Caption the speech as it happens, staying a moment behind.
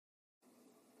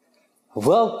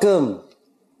Welcome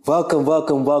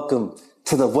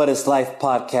to the What is Life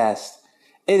podcast.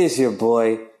 It is your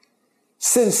boy,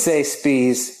 Sensei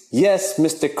Spees. Yes,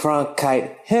 Mr.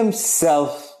 Cronkite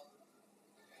himself.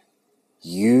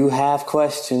 You have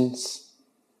questions.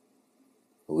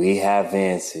 We have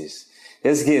answers.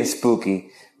 It's getting spooky.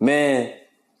 Man,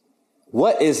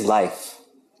 what is life?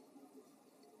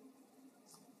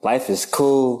 Life is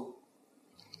cool.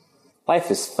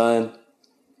 Life is fun.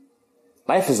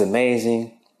 Life is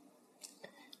amazing.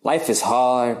 Life is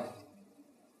hard.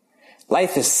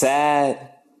 Life is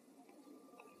sad.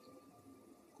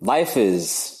 Life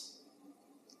is,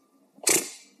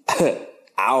 I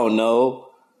don't know.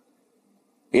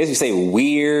 I guess you say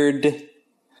weird.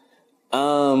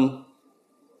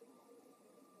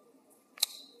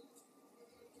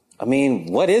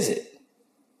 What is it?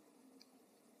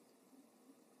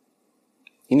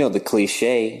 You know the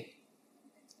cliche,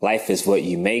 life is what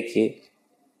you make it.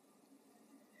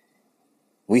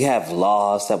 We have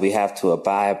laws that we have to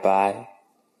abide by.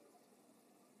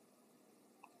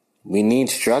 We need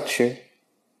structure.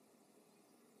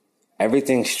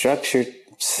 Everything's structured.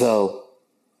 So,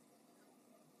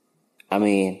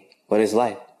 what is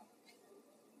life?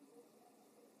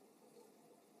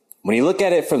 When you look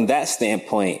at it from that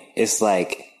standpoint, it's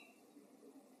like,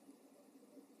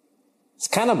 it's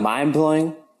kind of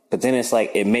mind-blowing, but then it's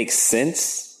like, it makes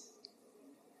sense.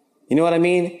 You know what I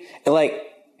mean?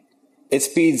 It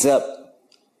speeds up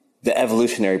the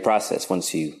evolutionary process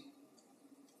once you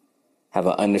have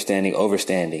an understanding,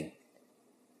 overstanding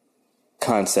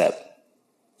concept.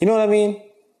 You know what I mean?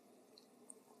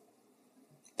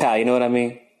 Pal, you know what I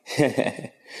mean?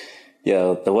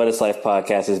 Yo, the What is Life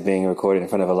podcast is being recorded in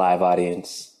front of a live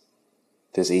audience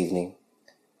this evening.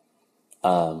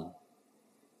 Pal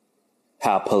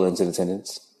Pullen's in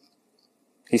attendance.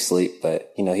 He's asleep,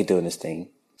 but, he doing his thing.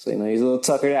 So, he's a little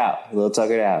tuckered out.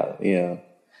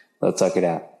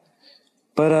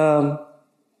 But,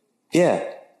 yeah.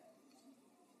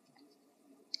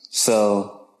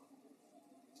 So,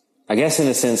 I guess in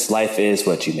a sense, life is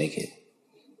what you make it.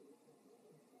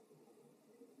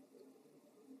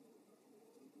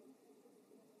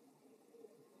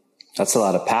 That's a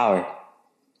lot of power.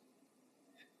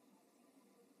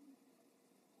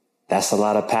 That's a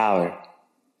lot of power.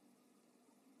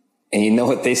 And you know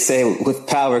what they say, with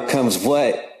power comes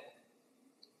what?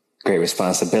 Great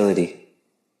responsibility.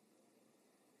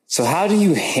 So how do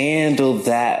you handle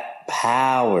that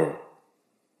power?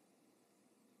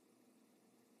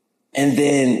 And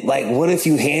then, what if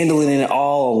you handle it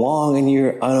all along and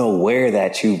you're unaware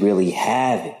that you really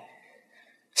have it?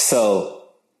 So,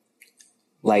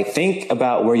 think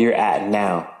about where you're at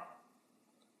now.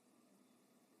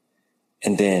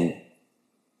 And then,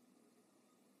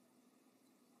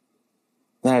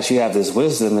 now that you have this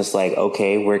wisdom, it's like,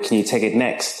 okay, where can you take it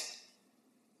next?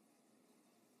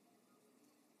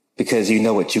 Because you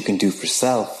know what you can do for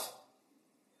self.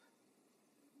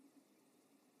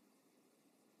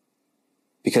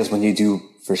 Because when you do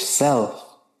for self,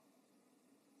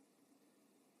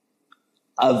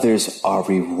 others are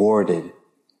rewarded.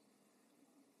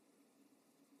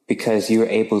 Because you're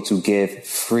able to give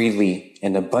freely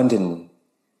and abundantly.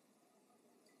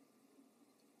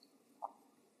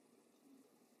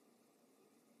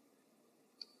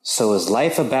 So is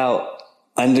life about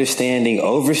understanding,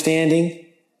 overstanding?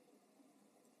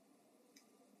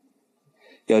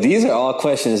 Yo, these are all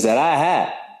questions that I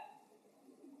had.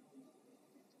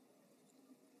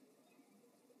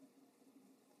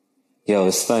 Yo,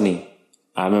 it's funny.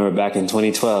 I remember back in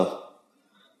 2012,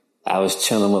 I was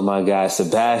chilling with my guy,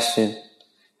 Sebastian.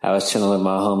 I was chilling with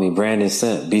my homie, Brandon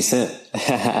B. Simp.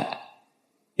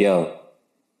 Yo.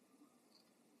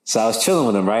 So I was chilling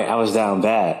with him, right? I was down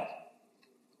bad.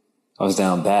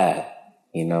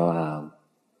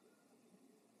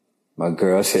 My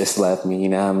girl just left me,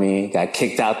 Got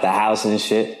kicked out the house and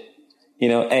shit.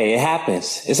 Hey, it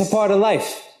happens. It's a part of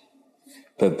life.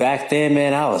 But back then,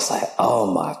 man, I was like,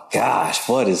 oh my gosh,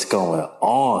 what is going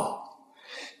on?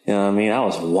 I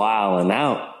was wilding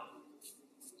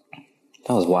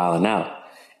out.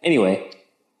 Anyway.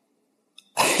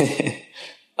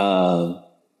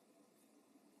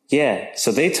 Yeah,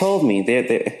 so they told me,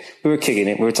 we were kicking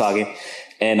it, we were talking,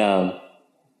 and they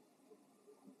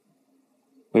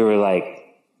were like,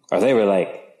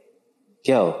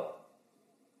 yo,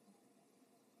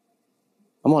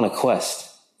 I'm on a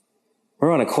quest.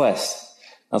 We're on a quest.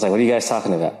 I was like, what are you guys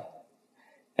talking about?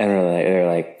 And they're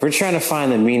like, we're trying to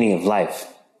find the meaning of life.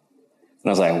 And I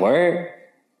was like, word?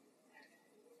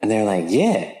 And they're like,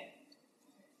 yeah.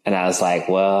 And I was like,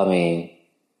 well,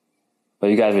 what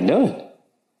you guys been doing?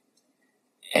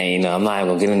 And, I'm not even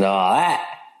going to get into all that.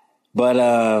 But,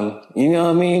 you know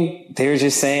what I mean? They're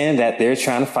just saying that they're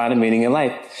trying to find a meaning in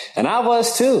life. And I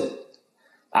was too.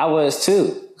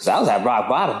 Because I was at rock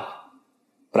bottom.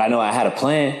 But I know I had a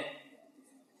plan.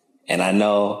 And I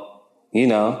know,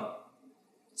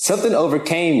 something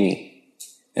overcame me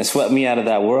and swept me out of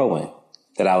that whirlwind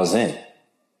that I was in.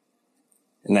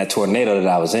 And that tornado that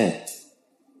I was in.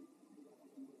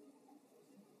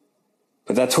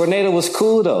 But that tornado was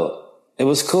cool, though. It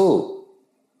was cool.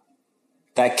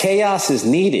 That chaos is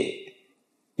needed.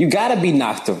 You gotta be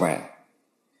knocked around.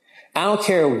 I don't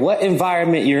care what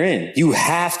environment you're in. You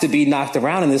have to be knocked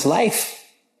around in this life.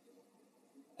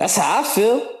 That's how I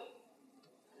feel.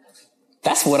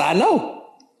 That's what I know.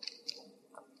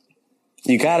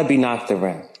 You gotta be knocked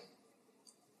around.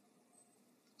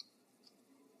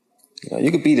 You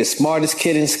could be the smartest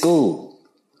kid in school.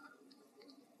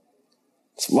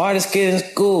 Smartest kid in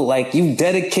school. Like, you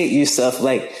dedicate yourself.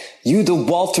 Like, you the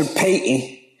Walter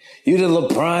Payton. You the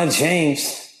LeBron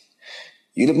James.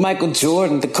 You the Michael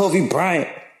Jordan, the Kobe Bryant.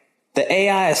 The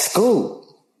AI at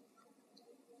school.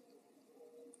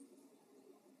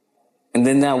 And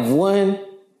then that one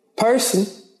person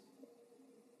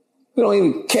who don't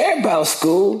even care about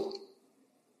school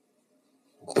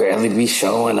barely be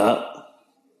showing up,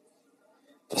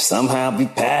 but somehow be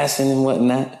passing and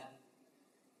whatnot.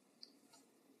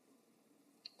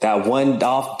 That one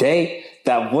off day,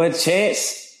 that one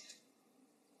chance,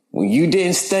 when you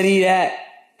didn't study that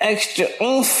extra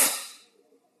oomph,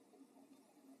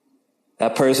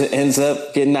 that person ends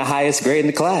up getting the highest grade in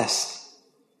the class.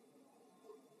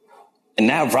 And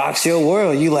that rocks your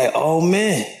world. You like, oh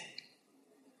man.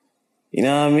 You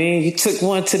know what I mean? You took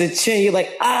one to the chin. You're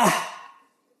like, ah.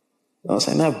 You know what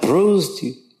I'm saying? That bruised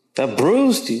you. That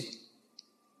bruised you.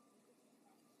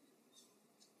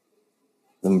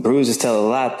 Them bruises tell a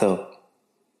lot, though.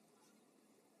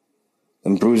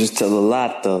 Them bruises tell a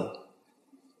lot, though.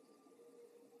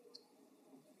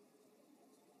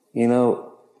 You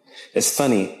know, it's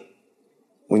funny.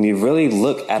 When you really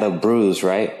look at a bruise,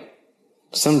 right?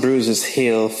 Some bruises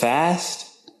heal fast.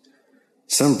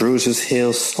 Some bruises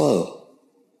heal slow.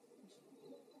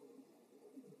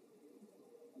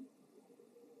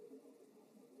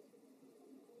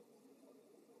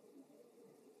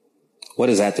 What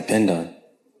does that depend on?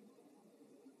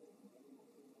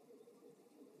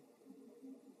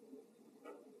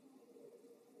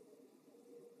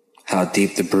 How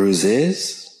deep the bruise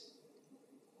is?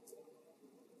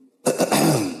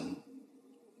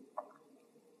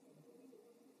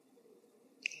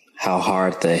 How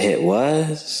hard the hit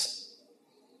was?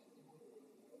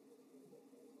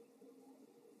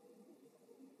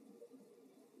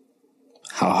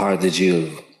 How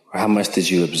much did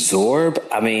you absorb?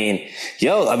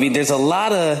 There's a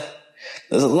lot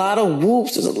of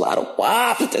whoops, there's a lot of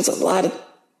wops, there's a lot of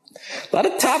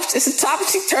tops. It's a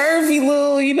topsy-turvy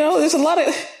little, there's a lot of,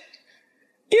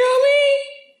 you know what I mean?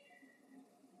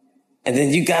 And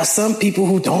then you got some people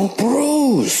who don't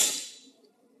bruise.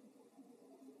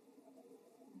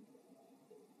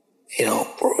 They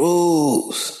don't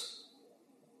bruise.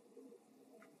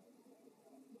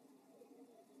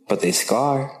 But they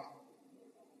scar.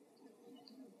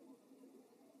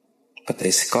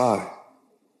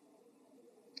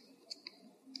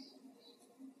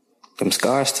 Them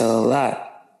scars tell a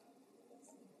lot.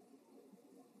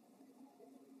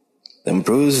 Them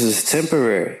bruises is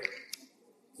temporary.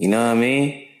 You know what I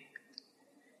mean?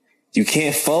 You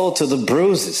can't fold to the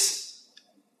bruises.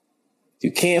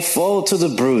 You can't fold to the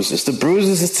bruises. The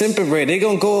bruises is temporary. They're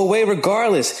going to go away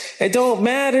regardless. It don't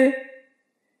matter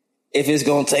if it's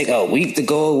going to take a week to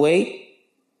go away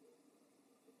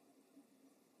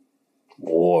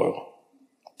or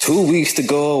 2 weeks to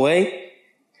go away.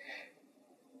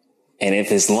 And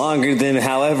if it's longer than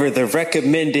however the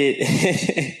recommended,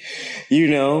 if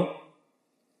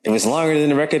it's longer than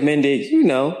the recommended,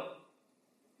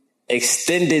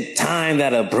 extended time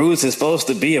that a bruise is supposed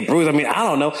to be a bruise. I mean, I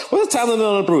don't know. What's the time limit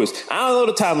on a bruise? I don't know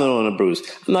the time limit on a bruise.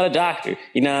 I'm not a doctor.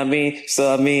 You know what I mean?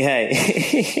 So,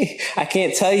 hey, I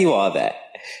can't tell you all that.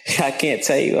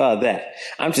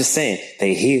 I'm just saying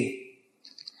they heal.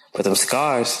 But them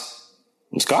scars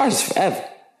is forever.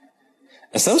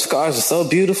 And some scars are so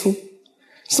beautiful.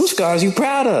 Some scars you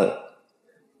proud of.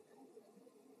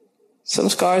 Some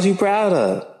scars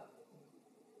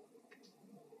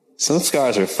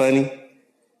are funny.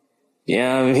 You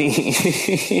know what I mean?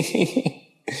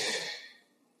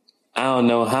 I don't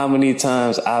know how many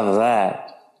times I've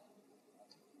laughed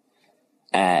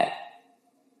at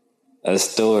a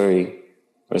story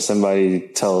where somebody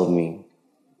told me,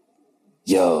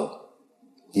 yo,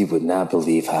 you would not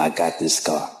believe how I got this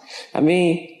scar. I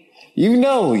mean, You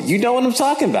know what I'm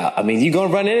talking about. I mean, you're going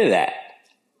to run into that.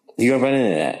 You're going to run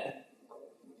into that.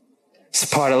 It's a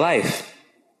part of life.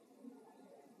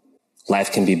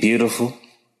 Life can be beautiful.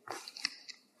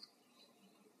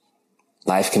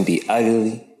 Life can be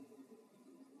ugly.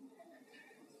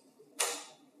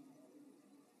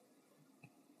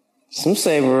 Some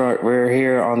say we're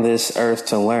here on this earth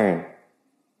to learn.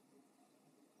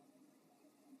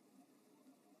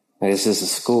 This is a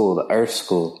school, the Earth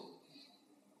School.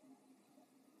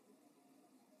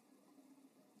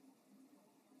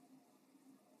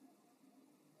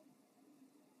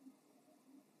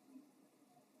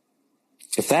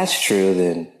 If that's true,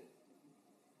 then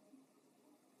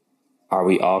are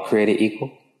we all created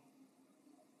equal?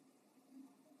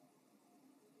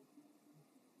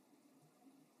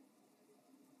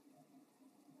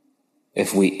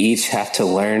 If we each have to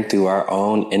learn through our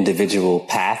own individual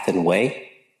path and way?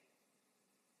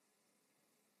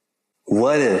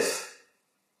 What if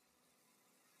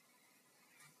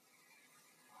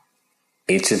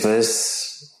each of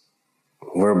us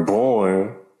were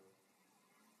born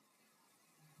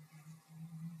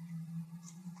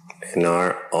in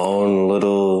our own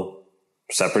little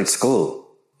separate school?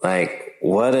 Like,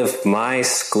 what if my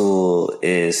school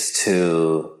is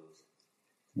to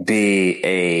be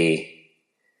a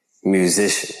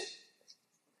musician?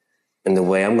 And the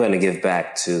way I'm going to give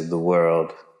back to the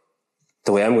world,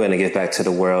 the way I'm going to give back to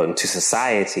the world and to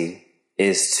society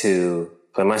is to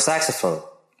play my saxophone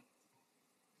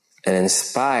and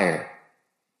inspire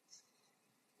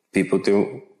people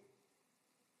through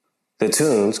the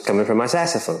tunes coming from my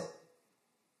saxophone.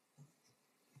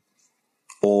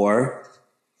 Or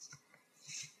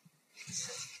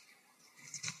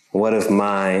what if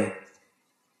my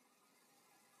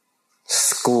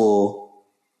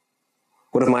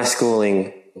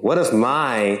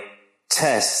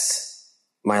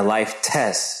my life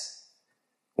test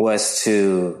was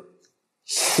to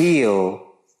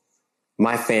heal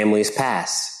my family's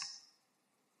past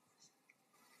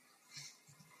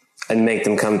and make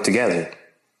them come together?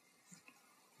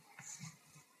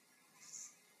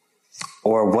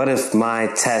 Or what if my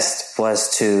test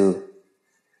was to,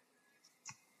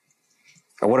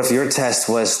 or what if your test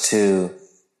was to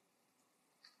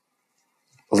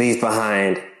leave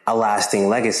behind a lasting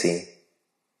legacy?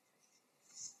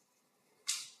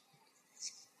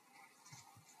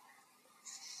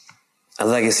 A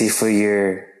legacy for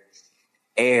your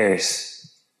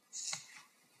heirs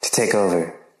to take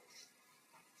over.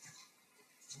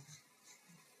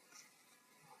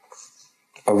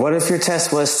 Or what if your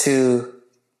test was to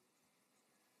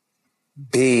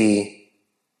be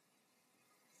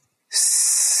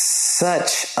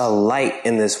such a light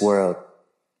in this world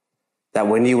that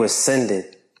when you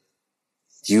ascended,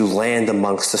 you land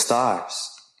amongst the stars?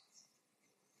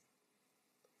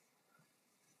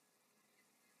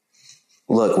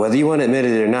 Look, whether you want to admit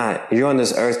it or not, you're on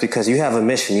this earth because you have a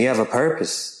mission, you have a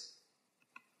purpose.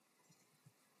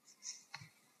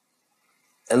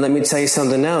 And let me tell you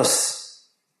something else.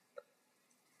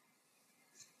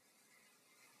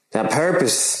 That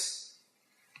purpose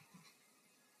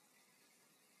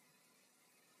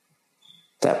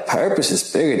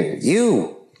is bigger than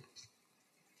you.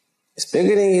 It's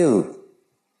bigger than you.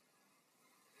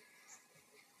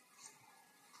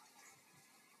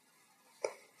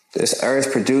 This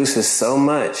earth produces so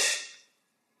much.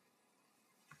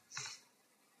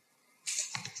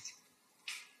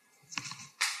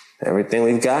 Everything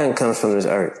we've gotten comes from this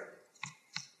earth.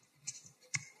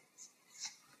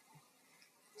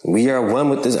 We are one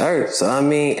with this earth. So I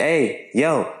mean, hey,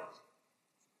 yo.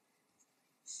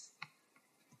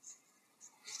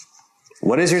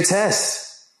 What is your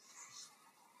test?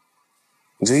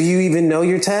 Do you even know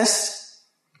your test?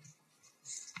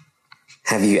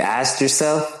 Have you asked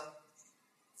yourself,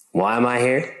 why am I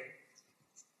here?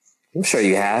 I'm sure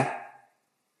you have.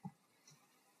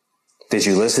 Did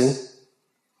you listen?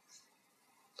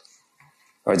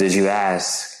 Or did you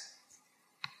ask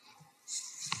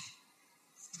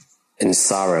in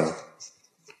sorrow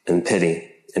and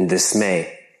pity and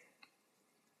dismay?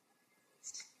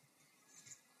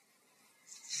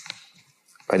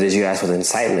 Or did you ask with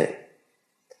incitement,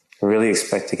 really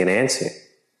expecting an answer?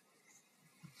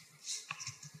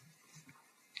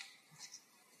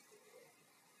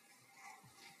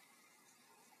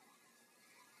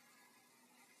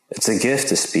 It's a gift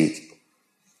to speak.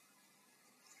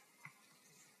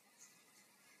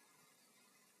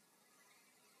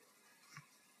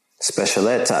 Special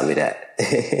ed taught me that.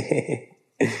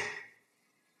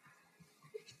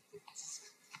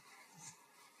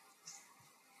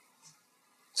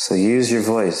 So use your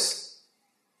voice.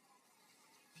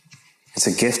 It's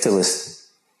a gift to listen.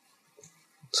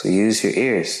 So use your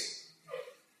ears.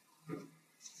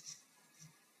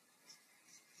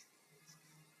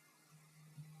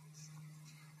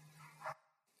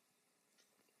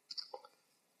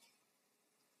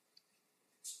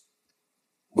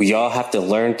 We all have to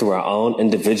learn through our own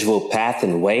individual path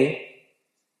and way,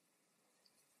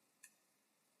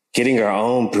 getting our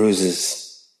own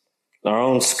bruises, our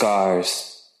own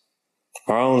scars,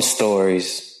 our own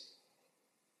stories.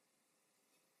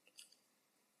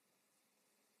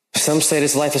 Some say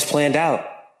this life is planned out.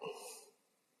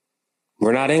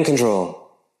 We're not in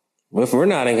control. If we're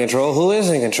not in control, who is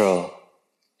in control?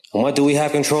 And what do we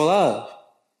have control of?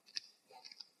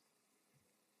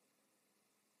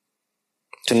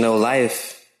 To know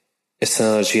life is to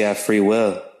know that you have free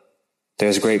will.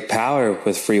 There's great power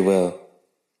with free will.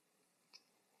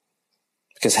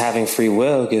 Because having free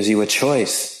will gives you a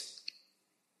choice.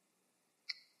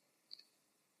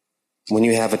 When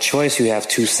you have a choice, you have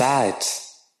two sides.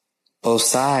 Both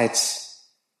sides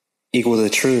equal the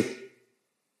truth.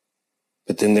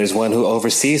 But then there's one who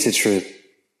oversees the truth.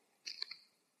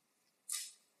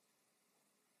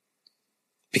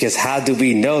 Because how do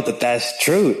we know that that's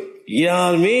true? You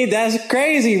know what I mean? That's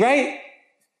crazy, right?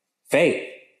 Faith.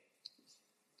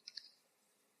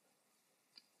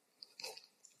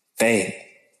 Faith.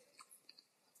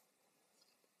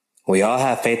 We all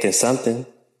have faith in something.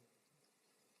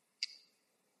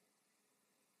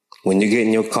 When you get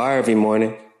in your car every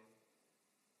morning,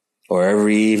 or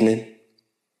every evening,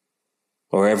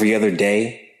 or every other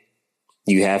day,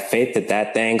 you have faith that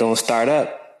that thing gonna start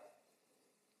up.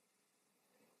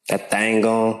 That thing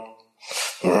gonna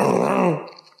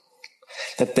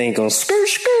skirt,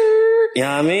 skirt. You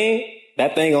know what I mean?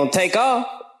 That thing gonna take off.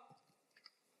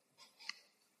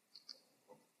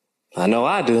 I know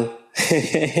I do.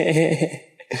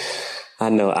 I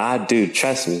know I do.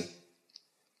 Trust me.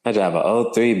 I drive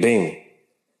a '03 Beamer.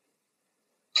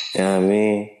 You know what I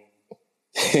mean?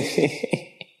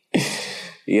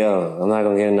 Yo, I'm not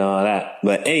gonna get into all that.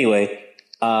 But anyway,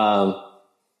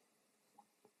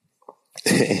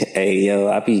 hey,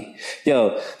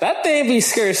 that thing be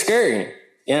skirting.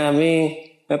 You know what I mean?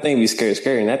 That thing be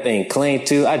skirting. That thing clean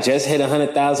too. I just hit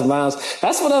 100,000 miles.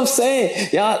 That's what I'm saying.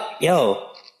 Y'all,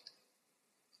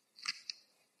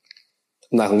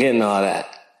 I'm not gonna get into all that.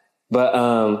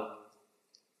 But,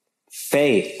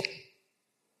 faith.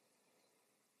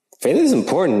 Faith is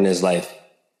important in this life.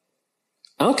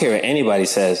 I don't care what anybody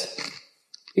says.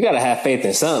 You gotta have faith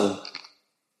in something.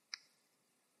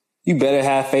 You better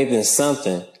have faith in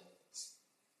something.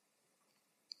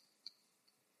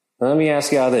 Now, let me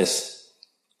ask y'all this,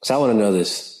 because I want to know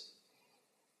this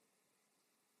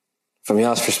from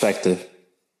y'all's perspective.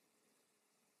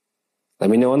 Let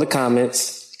me know in the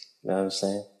comments. You know what I'm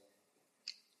saying?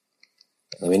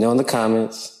 Let me know in the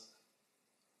comments.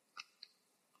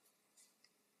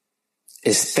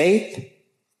 Is faith?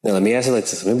 Now, let me ask it like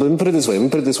this. Let me put it this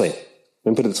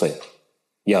way.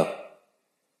 Yo.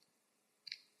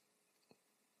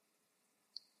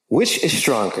 Which is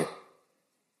stronger?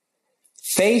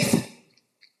 Faith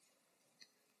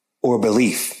or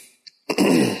belief?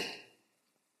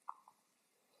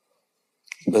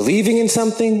 Believing in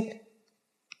something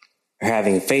or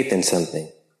having faith in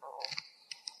something?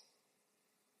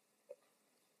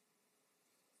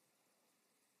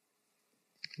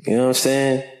 You know what I'm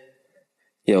saying?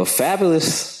 Yo,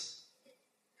 Fabulous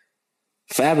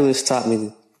taught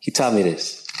me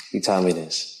this.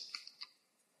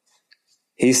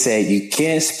 He said, you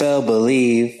can't spell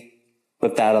believe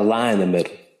without a line in the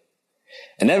middle.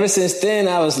 And ever since then,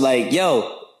 I was like,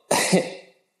 yo,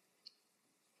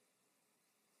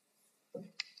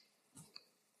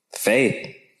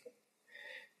 faith.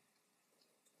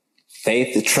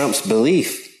 Faith that trumps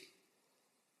belief.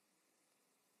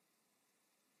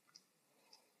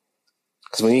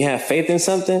 Because when you have faith in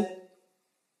something,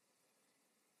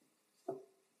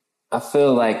 I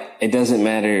feel like it doesn't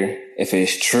matter if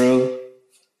it's true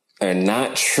or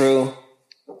not true.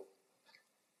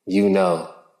 You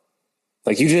know.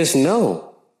 Like, you just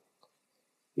know.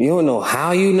 You don't know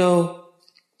how you know,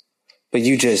 but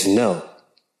you just know.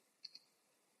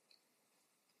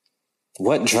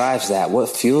 What drives that? What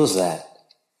fuels that?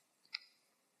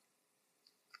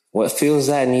 What fuels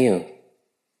that in you?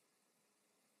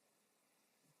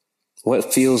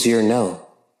 What fuels your no?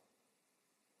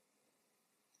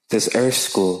 This Earth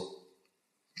School.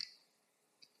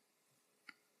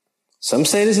 Some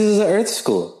say this is an Earth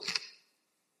School.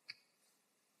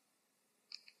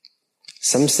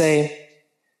 Some say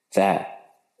that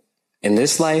in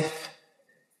this life,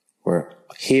 we're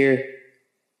here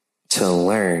to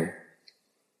learn.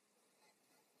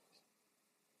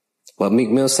 What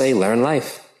Meek Mill say? Learn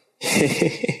life.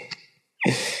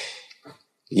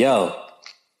 Yo.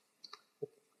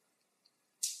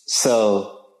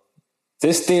 So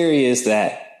this theory is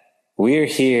that we're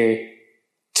here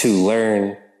to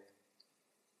learn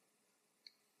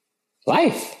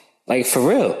life, like for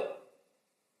real.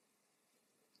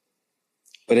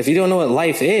 But if you don't know what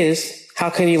life is, how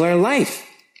can you learn life?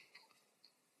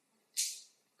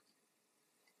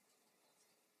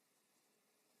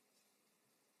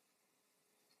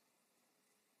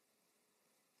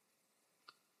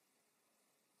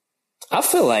 I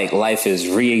feel like life is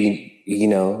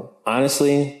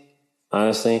honestly,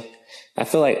 I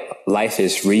feel like life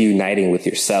is reuniting with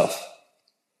yourself.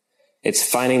 It's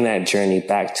finding that journey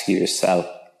back to yourself.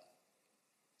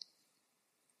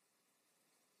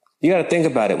 You got to think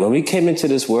about it. When we came into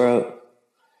this world,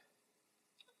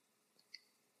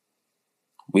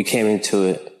 we came into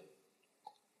it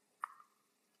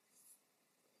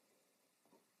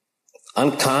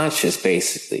unconscious,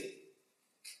 basically.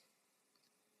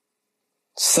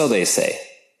 So they say.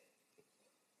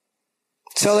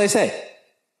 So they say.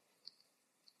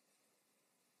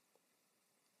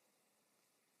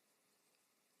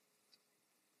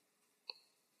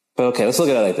 But okay, let's look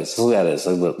at it like this.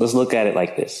 Let's look at it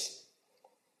like this.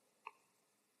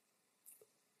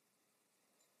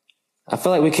 I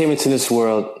feel like we came into this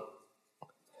world.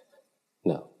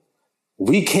 No.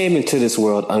 We came into this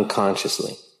world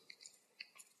unconsciously.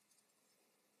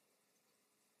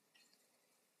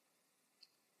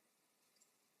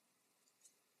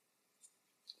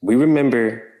 We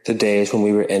remember the days when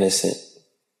we were innocent.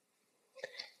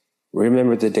 We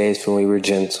remember the days when we were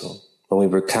gentle, when we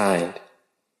were kind.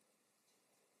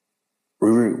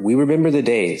 We remember the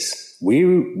days. We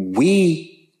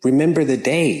remember the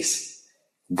days.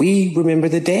 We remember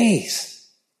the days.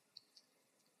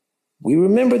 We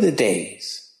remember the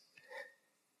days.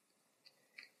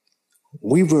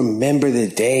 We remember the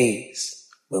days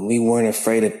when we weren't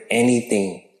afraid of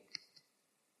anything.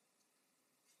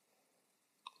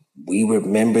 We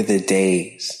remember the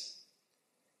days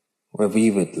where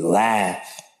we would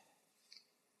laugh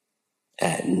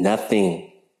at nothing.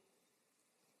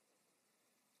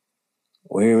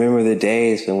 We remember the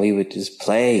days when we would just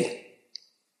play,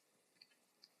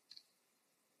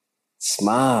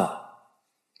 smile.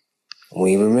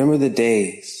 We remember the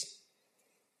days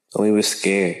when we were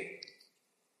scared.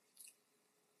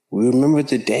 We remember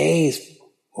the days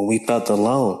when we felt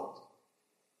alone.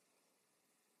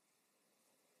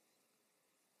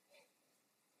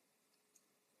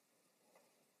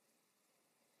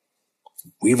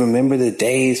 We remember the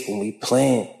days when we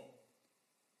planned.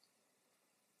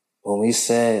 When we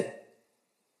said,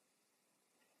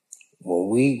 when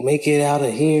we make it out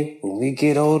of here, when we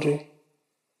get older,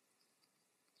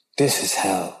 this is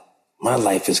how my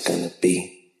life is going to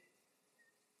be.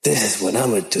 This is what I'm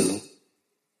going to do.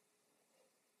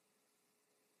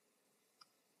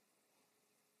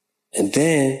 And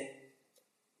then,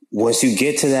 once you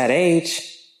get to that age,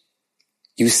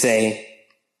 you say,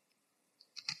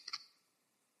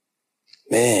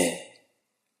 man,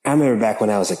 I remember back when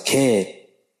I was a kid.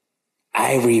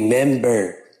 I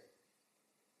remember.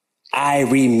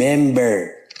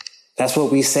 That's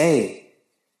what we say.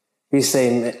 We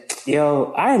say,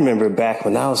 yo, I remember back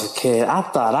when I was a kid. I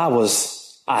thought.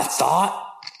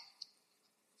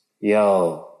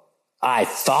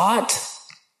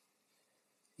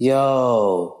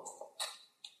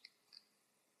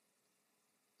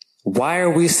 Why are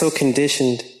we so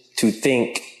conditioned to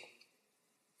think?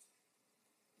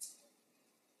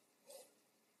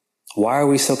 Why are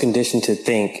we so conditioned to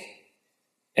think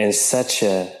in such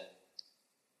a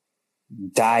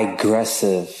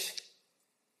digressive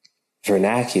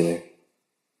vernacular?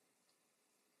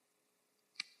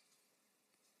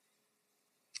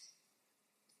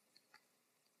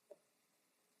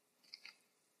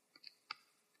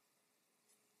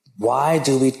 Why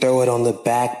do we throw it on the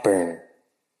back burner?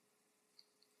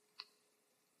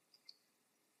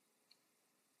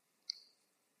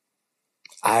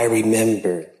 I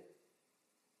remember.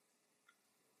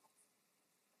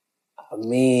 I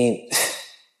mean,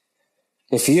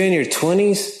 if you're in your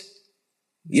 20s,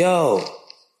 yo,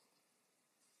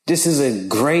 this is a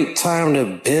great time to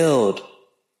build.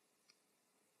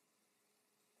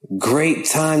 Great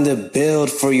time to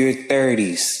build for your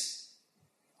 30s.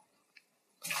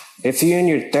 If you're in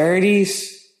your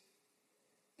 30s,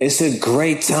 it's a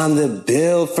great time to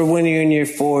build for when you're in your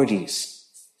 40s.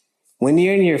 When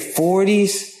you're in your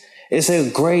 40s, it's a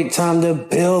great time to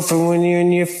build for when you're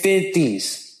in your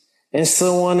 50s. And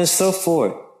so on and so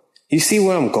forth. You see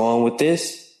where I'm going with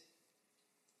this?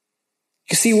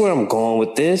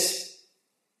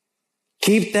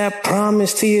 Keep that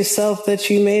promise to yourself that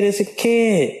you made as a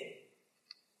kid.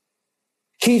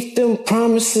 Keep them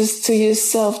promises to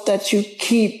yourself that you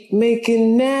keep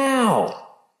making now.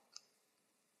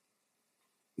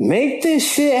 Make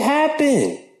this shit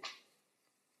happen.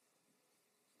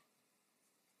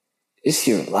 It's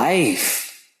your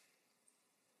life.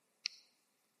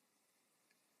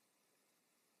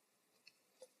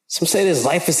 Some say this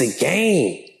life is a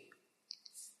game.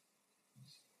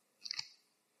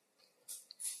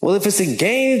 Well, if it's a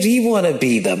game, do you want to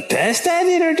be the best at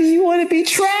it or do you want to be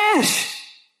trash?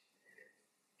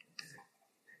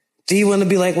 Do you want to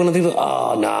be like one of the people,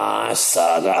 oh, nah, I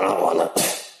suck, I don't want to.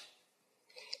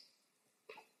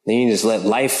 Then you just let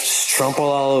life trample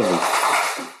all over you.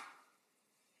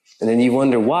 And then you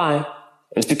wonder why.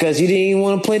 It's because you didn't even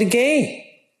want to play the game.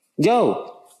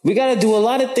 Yo, we got to do a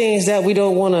lot of things that we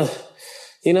don't want to,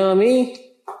 you know what I mean?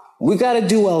 We got to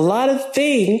do a lot of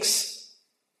things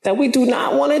that we do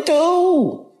not want to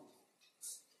do.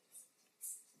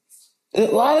 There's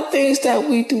a lot of things that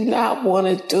we do not want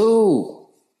to do.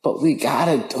 But we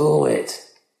gotta do it.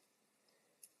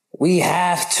 We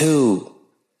have to.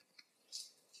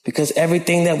 Because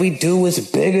everything that we do is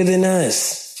bigger than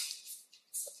us.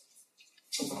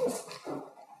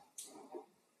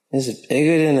 It's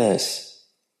bigger than us.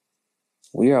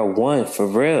 We are one for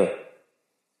real.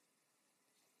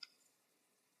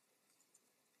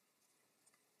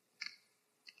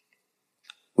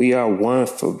 We are one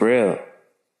for real.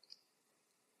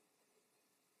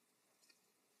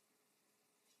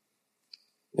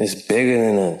 It's bigger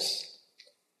than us.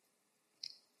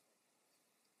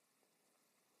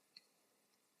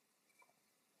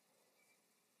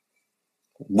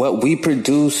 What we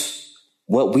produce,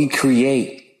 what we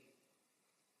create,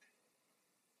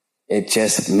 it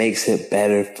just makes it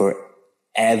better for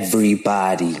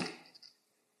everybody.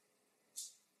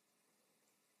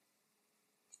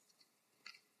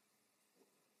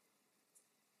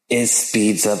 It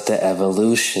speeds up the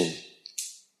evolution.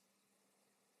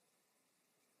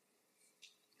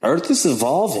 Earth is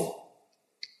evolving.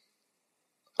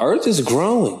 Earth is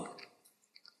growing.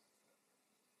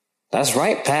 That's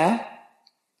right, pal.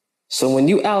 So when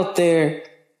you out there,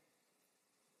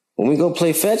 when we go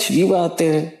play fetch, you out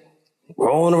there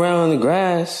rolling around in the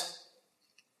grass.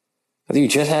 I think you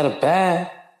just had a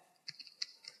bath,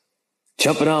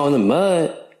 jumping out in the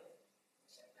mud.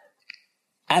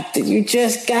 After you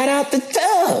just got out the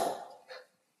tub.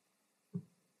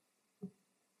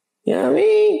 You know what I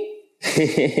mean?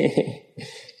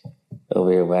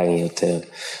 Over here wagging your tail.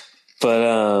 But,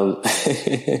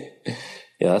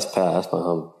 yeah, that's pal. That's my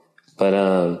homie. But,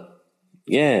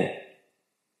 yeah.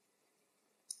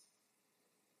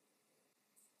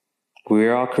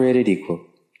 We're all created equal.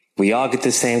 We all get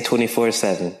the same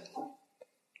 24/7.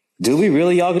 Do we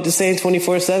really all get the same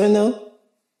 24/7 though?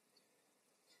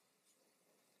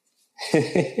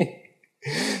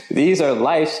 These are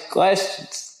life's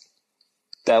questions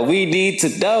that we need to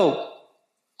know.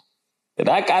 And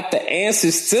I got the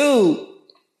answers too.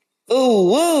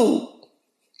 Ooh, woo.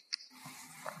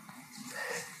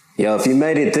 Yo, if you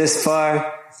made it this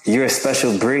far, you're a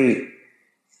special breed.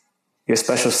 You're a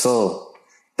special soul.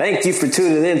 Thank you for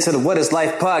tuning in to the What is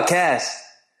Life podcast.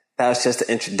 That was just an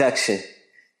introduction.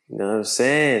 You know what I'm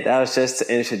saying? That was just an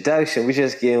introduction. We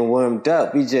just getting warmed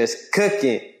up. We just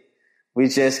cooking. Be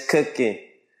sure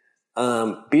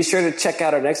to check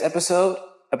out our next episode,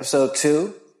 episode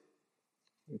 2.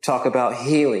 We talk about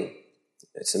healing.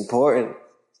 It's important.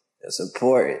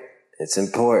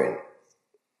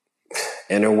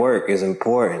 Inner work is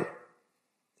important.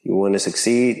 If you want to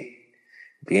succeed,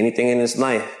 be anything in this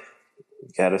life, you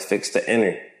got to fix the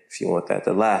inner if you want that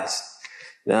to last.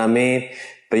 You know what I mean?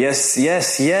 But yes.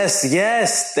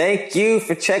 Thank you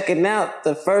for checking out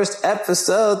the first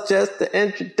episode, just the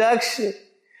introduction.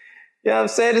 You know what I'm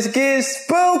saying? It's getting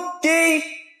spooky.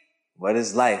 What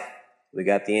is life? We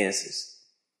got the answers.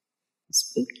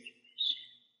 Spooky.